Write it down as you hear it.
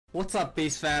What's up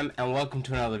Beast fam, and welcome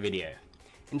to another video.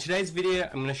 In today's video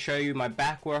I'm going to show you my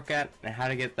back workout and how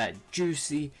to get that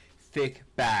juicy, thick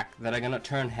back that are going to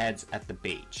turn heads at the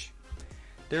beach.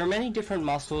 There are many different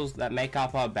muscles that make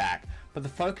up our back, but the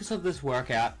focus of this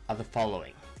workout are the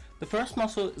following. The first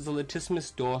muscle is the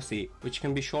latissimus dorsi, which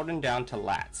can be shortened down to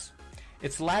lats.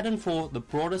 It's Latin for the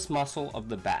broadest muscle of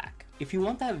the back. If you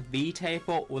want that V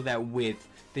taper or that width,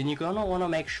 then you're going to want to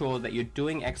make sure that you're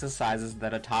doing exercises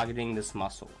that are targeting this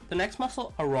muscle. The next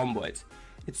muscle are rhomboids.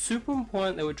 It's super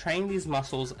important that we're training these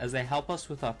muscles as they help us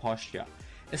with our posture,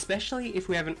 especially if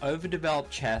we have an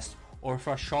overdeveloped chest or if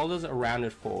our shoulders are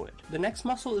rounded forward. The next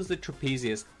muscle is the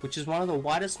trapezius, which is one of the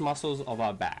widest muscles of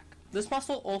our back. This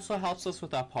muscle also helps us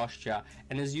with our posture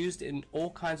and is used in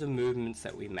all kinds of movements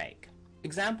that we make.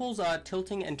 Examples are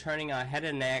tilting and turning our head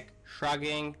and neck,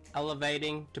 shrugging,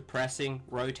 elevating, depressing,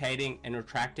 rotating, and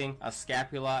retracting our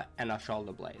scapula and our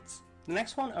shoulder blades. The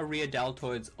next one are rear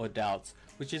deltoids or delts,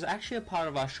 which is actually a part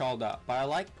of our shoulder, but I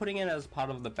like putting it as part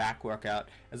of the back workout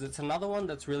as it's another one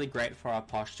that's really great for our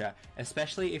posture,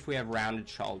 especially if we have rounded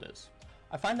shoulders.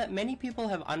 I find that many people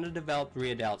have underdeveloped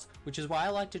rear delts, which is why I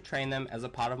like to train them as a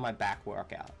part of my back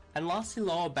workout. And lastly,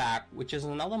 lower back, which is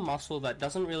another muscle that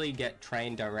doesn't really get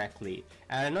trained directly,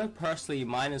 and I know personally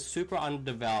mine is super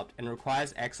underdeveloped and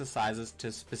requires exercises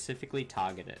to specifically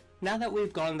target it. Now that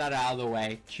we've gotten that out of the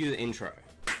way, cue the intro.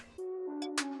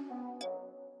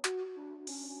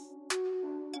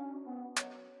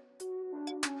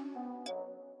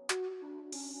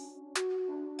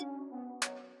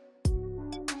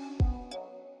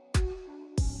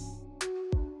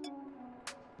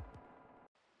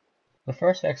 The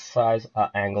first exercise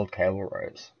are angled cable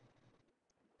rows.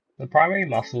 The primary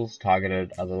muscles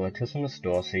targeted are the latissimus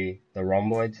dorsi, the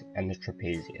rhomboids, and the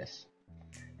trapezius.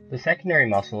 The secondary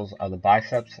muscles are the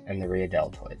biceps and the rear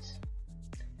deltoids.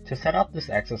 To set up this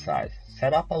exercise,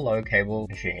 set up a low cable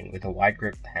machine with a wide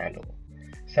grip handle.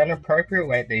 Set an appropriate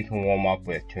weight that you can warm up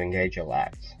with to engage your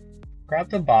lats. Grab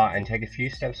the bar and take a few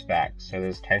steps back so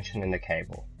there's tension in the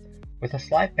cable. With a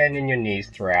slight bend in your knees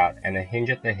throughout and a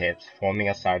hinge at the hips forming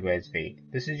a sideways V,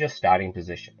 this is your starting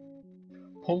position.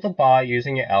 Pull the bar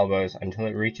using your elbows until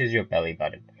it reaches your belly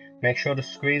button. Make sure to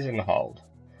squeeze and hold.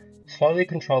 Slowly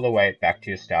control the weight back to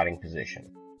your starting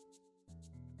position.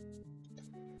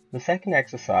 The second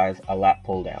exercise are lat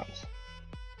pull downs.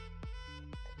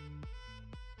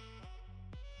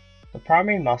 The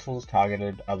primary muscles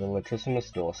targeted are the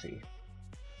latissimus dorsi.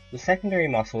 The secondary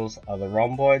muscles are the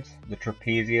rhomboids, the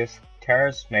trapezius,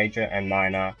 teres major and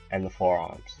minor, and the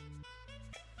forearms.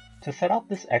 To set up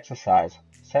this exercise,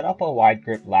 set up a wide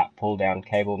grip lat pull down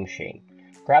cable machine.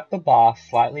 Grab the bar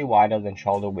slightly wider than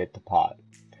shoulder width apart.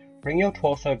 Bring your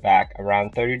torso back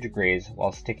around 30 degrees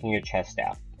while sticking your chest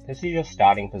out. This is your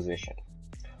starting position.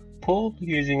 Pull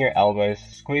using your elbows,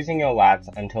 squeezing your lats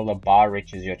until the bar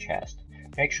reaches your chest.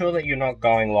 Make sure that you're not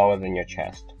going lower than your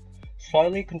chest.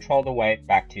 Slowly control the weight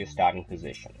back to your starting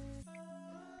position.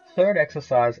 Third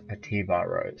exercise are T-bar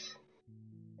rows.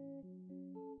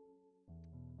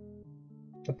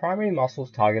 The primary muscles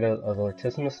targeted are the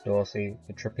latissimus dorsi,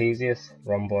 the trapezius,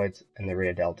 rhomboids, and the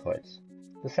rear deltoids.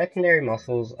 The secondary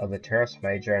muscles are the teres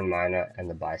major and minor and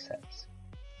the biceps.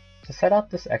 To set up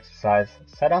this exercise,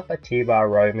 set up a T-bar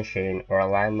row machine or a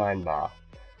landmine bar.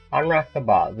 Unrack the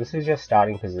bar, this is your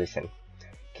starting position.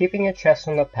 Keeping your chest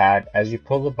on the pad as you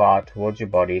pull the bar towards your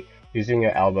body using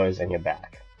your elbows and your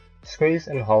back. Squeeze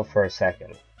and hold for a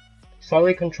second.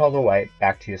 Slowly control the weight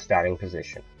back to your starting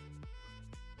position.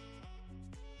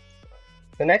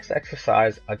 The next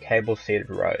exercise are cable-seated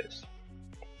rows.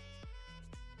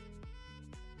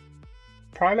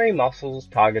 Primary muscles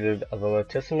targeted are the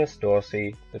latissimus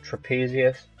dorsi, the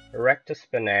trapezius, erector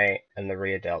spinae, and the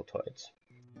rear deltoids.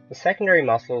 The secondary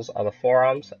muscles are the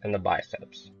forearms and the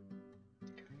biceps.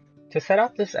 To set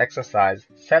up this exercise,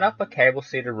 set up a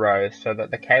cable-seated row so that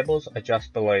the cables are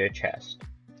just below your chest.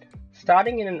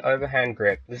 Starting in an overhand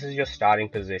grip, this is your starting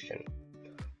position.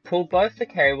 Pull both the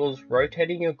cables,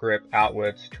 rotating your grip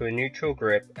outwards to a neutral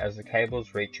grip as the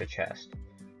cables reach your chest.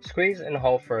 Squeeze and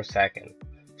hold for a second.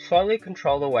 Slowly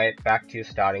control the weight back to your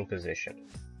starting position.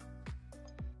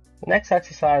 The next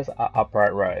exercise are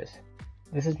upright rows.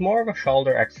 This is more of a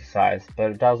shoulder exercise,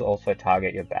 but it does also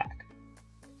target your back.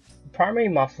 The primary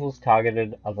muscles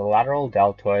targeted are the lateral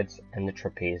deltoids and the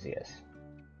trapezius.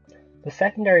 The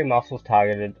secondary muscles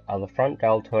targeted are the front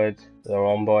deltoids, the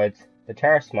rhomboids, the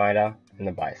teres minor, and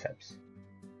the biceps.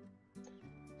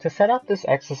 To set up this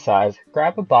exercise,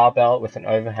 grab a barbell with an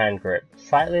overhand grip,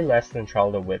 slightly less than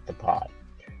shoulder width apart.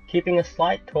 Keeping a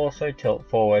slight torso tilt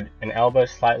forward and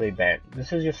elbows slightly bent,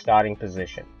 this is your starting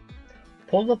position.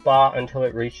 Pull the bar until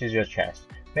it reaches your chest.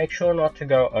 Make sure not to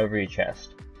go over your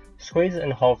chest. Squeeze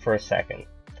and hold for a second.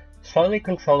 Slowly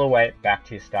control the weight back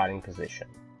to your starting position.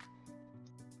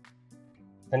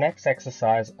 The next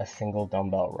exercise are single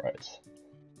dumbbell rows.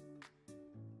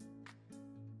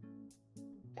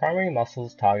 Primary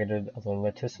muscles targeted are the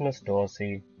latissimus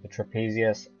dorsi, the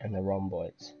trapezius, and the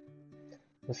rhomboids.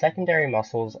 The secondary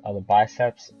muscles are the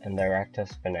biceps and the erector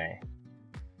spinae.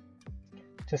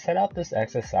 To set up this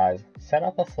exercise, set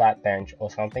up a flat bench or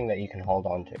something that you can hold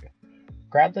onto.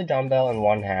 Grab the dumbbell in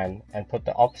one hand and put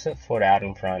the opposite foot out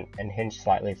in front and hinge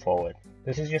slightly forward.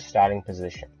 This is your starting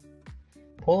position.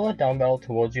 Pull the dumbbell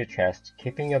towards your chest,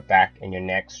 keeping your back and your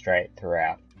neck straight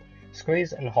throughout.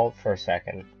 Squeeze and hold for a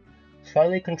second.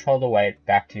 Slowly control the weight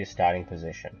back to your starting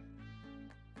position.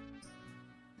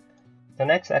 The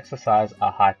next exercise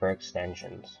are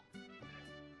hyperextensions.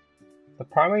 The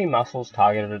primary muscles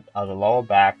targeted are the lower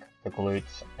back, the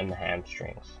glutes, and the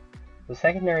hamstrings. The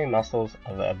secondary muscles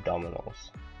are the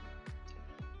abdominals.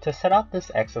 To set up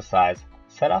this exercise,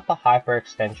 set up a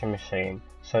hyperextension machine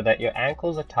so that your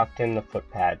ankles are tucked in the foot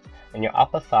pads and your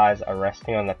upper thighs are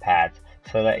resting on the pads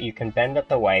so that you can bend at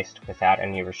the waist without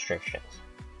any restrictions.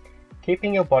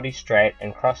 Keeping your body straight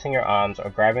and crossing your arms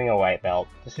or grabbing a weight belt,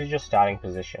 this is your starting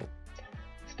position.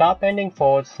 Start bending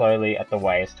forward slowly at the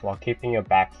waist while keeping your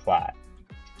back flat.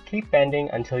 Keep bending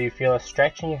until you feel a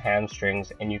stretch in your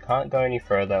hamstrings and you can't go any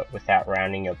further without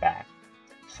rounding your back.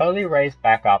 Slowly raise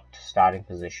back up to starting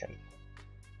position.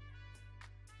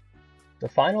 The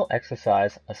final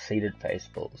exercise are seated face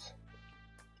pulls.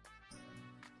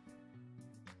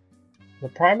 The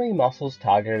primary muscles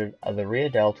targeted are the rear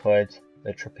deltoids,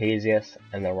 the trapezius,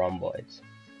 and the rhomboids.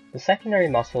 The secondary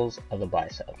muscles are the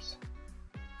biceps.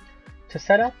 To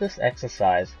set up this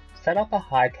exercise, set up a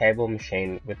high cable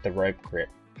machine with the rope grip.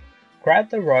 Grab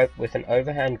the rope with an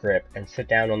overhand grip and sit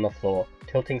down on the floor,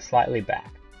 tilting slightly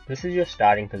back. This is your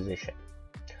starting position.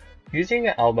 Using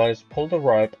your elbows, pull the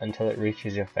rope until it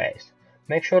reaches your face.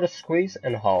 Make sure to squeeze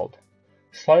and hold.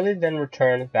 Slowly then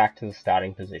return back to the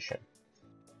starting position.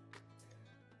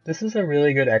 This is a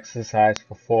really good exercise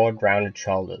for forward rounded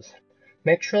shoulders.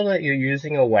 Make sure that you're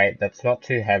using a weight that's not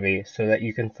too heavy so that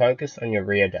you can focus on your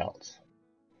rear delts.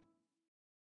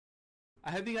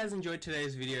 I hope you guys enjoyed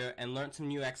today's video and learned some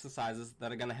new exercises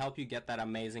that are going to help you get that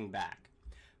amazing back.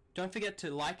 Don't forget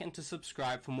to like and to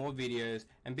subscribe for more videos,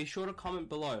 and be sure to comment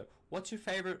below what's your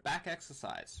favorite back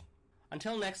exercise.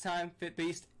 Until next time,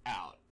 FitBeast out.